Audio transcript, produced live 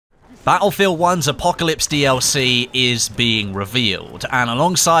Battlefield 1's Apocalypse DLC is being revealed, and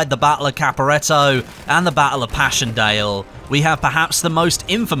alongside the Battle of Caporetto and the Battle of Passchendaele, we have perhaps the most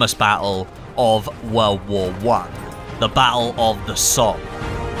infamous battle of World War I, the Battle of the Somme.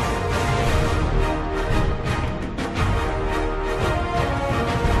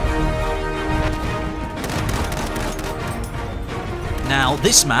 Now,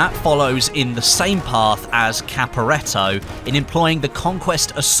 this map follows in the same path as Caporetto in employing the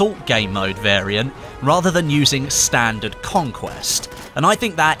Conquest Assault game mode variant rather than using standard Conquest, and I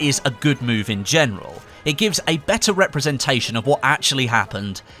think that is a good move in general. It gives a better representation of what actually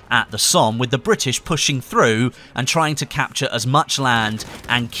happened at the Somme, with the British pushing through and trying to capture as much land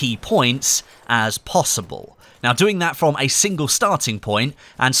and key points as possible. Now, doing that from a single starting point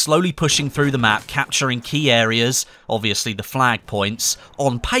and slowly pushing through the map, capturing key areas, obviously the flag points,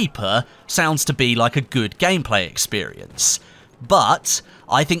 on paper sounds to be like a good gameplay experience. But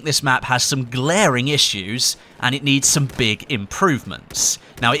I think this map has some glaring issues and it needs some big improvements.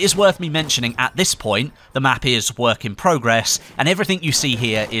 Now, it is worth me mentioning at this point, the map is work in progress and everything you see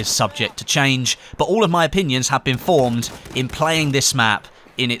here is subject to change, but all of my opinions have been formed in playing this map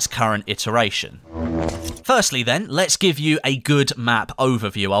in its current iteration. Firstly then, let's give you a good map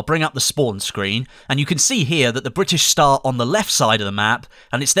overview. I'll bring up the spawn screen, and you can see here that the British start on the left side of the map,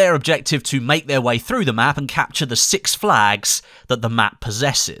 and it's their objective to make their way through the map and capture the 6 flags that the map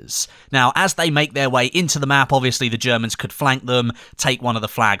possesses. Now, as they make their way into the map, obviously the Germans could flank them, take one of the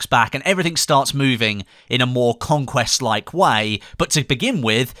flags back, and everything starts moving in a more conquest-like way, but to begin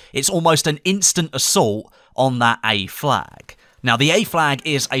with, it's almost an instant assault on that A flag. Now, the A flag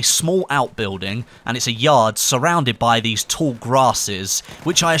is a small outbuilding, and it's a yard surrounded by these tall grasses,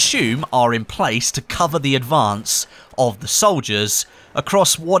 which I assume are in place to cover the advance of the soldiers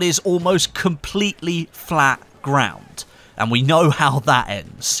across what is almost completely flat ground. And we know how that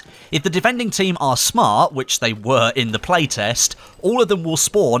ends. If the defending team are smart, which they were in the playtest, all of them will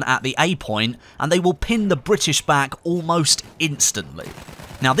spawn at the A point, and they will pin the British back almost instantly.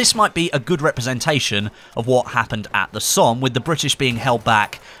 Now, this might be a good representation of what happened at the Somme, with the British being held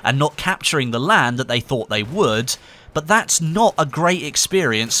back and not capturing the land that they thought they would, but that's not a great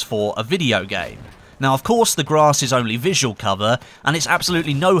experience for a video game. Now, of course, the grass is only visual cover, and it's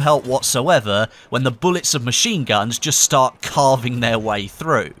absolutely no help whatsoever when the bullets of machine guns just start carving their way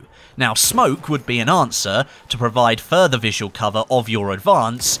through. Now, smoke would be an answer to provide further visual cover of your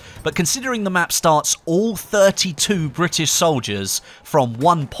advance, but considering the map starts all 32 British soldiers from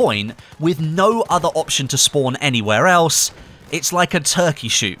one point with no other option to spawn anywhere else, it's like a turkey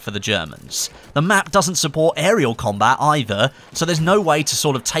shoot for the Germans. The map doesn't support aerial combat either, so there's no way to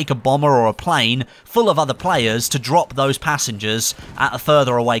sort of take a bomber or a plane full of other players to drop those passengers at a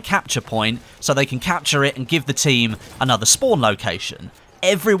further away capture point so they can capture it and give the team another spawn location.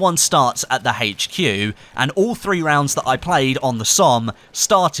 Everyone starts at the HQ, and all 3 rounds that I played on the Somme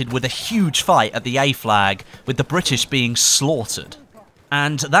started with a huge fight at the A flag, with the British being slaughtered.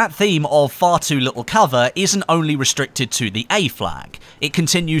 And that theme of far too little cover isn't only restricted to the A flag, it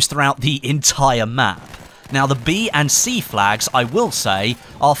continues throughout the entire map. Now, the B and C flags, I will say,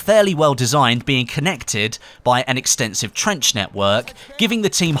 are fairly well designed, being connected by an extensive trench network, giving the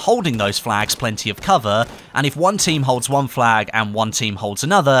team holding those flags plenty of cover, and if one team holds one flag and one team holds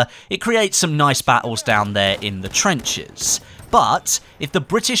another, it creates some nice battles down there in the trenches. But if the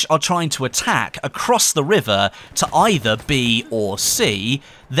British are trying to attack across the river to either B or C,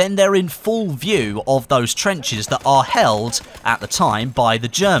 then they're in full view of those trenches that are held at the time by the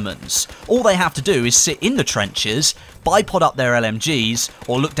Germans. All they have to do is sit in the trenches, bipod up their LMGs,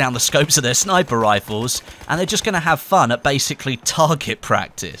 or look down the scopes of their sniper rifles, and they're just going to have fun at basically target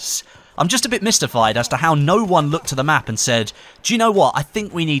practice. I'm just a bit mystified as to how no one looked to the map and said, do you know what, I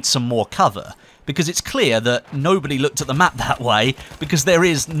think we need some more cover. Because it's clear that nobody looked at the map that way, because there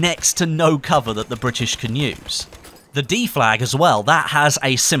is next to no cover that the British can use. The D flag as well, that has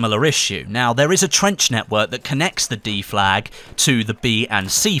a similar issue. Now, there is a trench network that connects the D flag to the B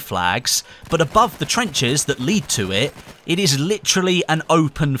and C flags, but above the trenches that lead to it, it is literally an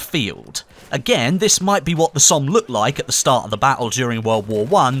open field. Again, this might be what the Somme looked like at the start of the battle during World War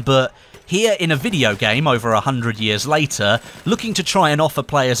I, but here in a video game over 100 years later, looking to try and offer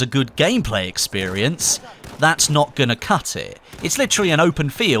players a good gameplay experience, that's not gonna cut it. It's literally an open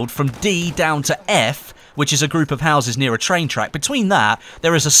field from D down to F, which is a group of houses near a train track. Between that,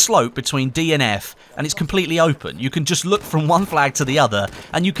 there is a slope between D and F, and it's completely open. You can just look from one flag to the other,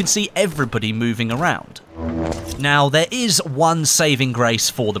 and you can see everybody moving around. Now, there is one saving grace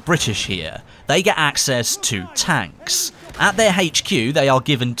for the British here. They get access to tanks. At their HQ, they are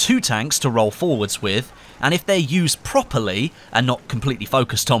given 2 tanks to roll forwards with, and if they're used properly and not completely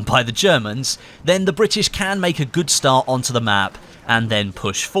focused on by the Germans, then the British can make a good start onto the map and then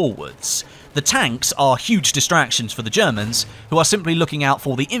push forwards. The tanks are huge distractions for the Germans, who are simply looking out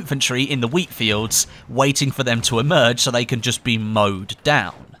for the infantry in the wheat fields, waiting for them to emerge so they can just be mowed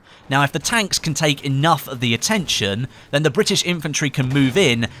down. Now, if the tanks can take enough of the attention, then the British infantry can move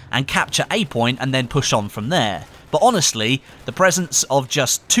in and capture a point and then push on from there. But honestly, the presence of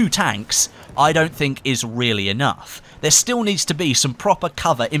just 2 tanks, I don't think is really enough. There still needs to be some proper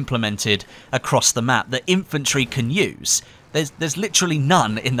cover implemented across the map that infantry can use. There's literally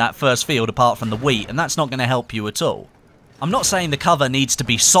none in that first field apart from the wheat, and that's not going to help you at all. I'm not saying the cover needs to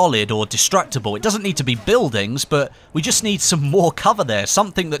be solid or destructible, it doesn't need to be buildings, but we just need some more cover there,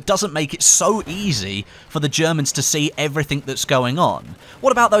 something that doesn't make it so easy for the Germans to see everything that's going on.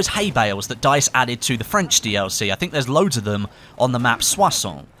 What about those hay bales that DICE added to the French DLC? I think there's loads of them on the map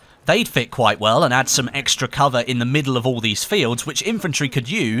Soissons. They'd fit quite well and add some extra cover in the middle of all these fields, which infantry could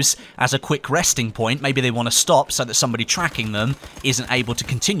use as a quick resting point. Maybe they want to stop so that somebody tracking them isn't able to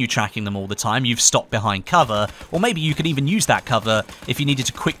continue tracking them all the time. You've stopped behind cover, or maybe you could even use that cover if you needed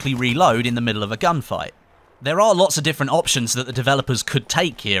to quickly reload in the middle of a gunfight. There are lots of different options that the developers could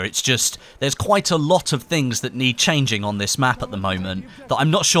take here. It's just, there's quite a lot of things that need changing on this map at the moment that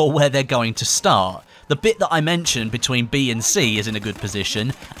I'm not sure where they're going to start. The bit that I mentioned between B and C is in a good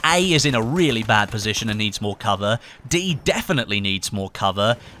position, A is in a really bad position and needs more cover, D definitely needs more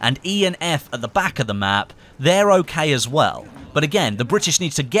cover, and E and F at the back of the map, they're okay as well. But again, the British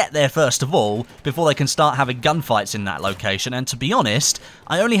need to get there first of all before they can start having gunfights in that location, and to be honest,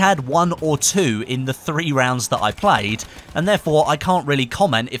 I only had 1 or 2 in the 3 rounds that I played, and therefore I can't really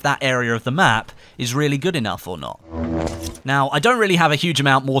comment if that area of the map is really good enough or not. Now, I don't really have a huge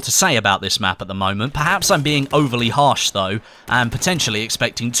amount more to say about this map at the moment. Perhaps I'm being overly harsh though, and potentially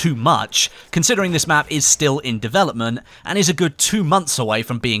expecting too much, considering this map is still in development and is a good 2 months away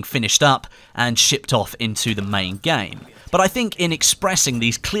from being finished up and shipped off into the main game. But I think in expressing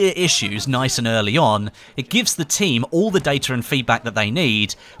these clear issues nice and early on, it gives the team all the data and feedback that they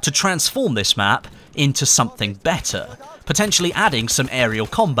need to transform this map into something better. Potentially adding some aerial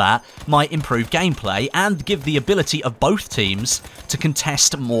combat might improve gameplay and give the ability of both teams to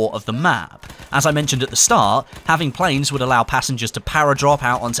contest more of the map. As I mentioned at the start, having planes would allow passengers to paradrop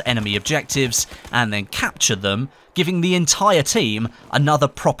out onto enemy objectives and then capture them, giving the entire team another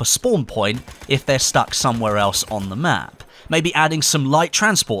proper spawn point if they're stuck somewhere else on the map. Maybe adding some light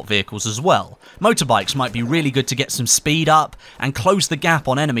transport vehicles as well. Motorbikes might be really good to get some speed up and close the gap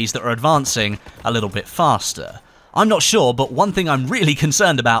on enemies that are advancing a little bit faster. I'm not sure, but one thing I'm really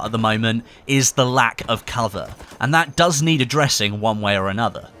concerned about at the moment is the lack of cover, and that does need addressing one way or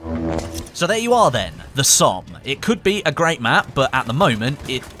another. So there you are then, the Somme. It could be a great map, but at the moment,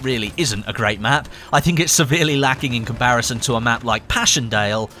 it really isn't a great map. I think it's severely lacking in comparison to a map like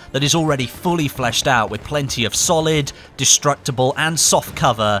Passchendaele that is already fully fleshed out with plenty of solid, destructible and soft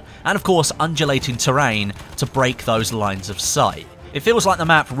cover, and of course undulating terrain to break those lines of sight. It feels like the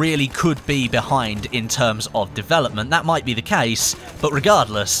map really could be behind in terms of development. That might be the case, but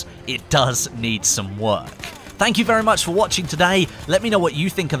regardless, it does need some work. Thank you very much for watching today. Let me know what you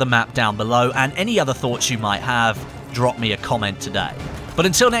think of the map down below, and any other thoughts you might have, drop me a comment today. But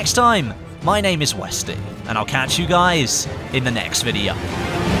until next time, my name is Westie, and I'll catch you guys in the next video.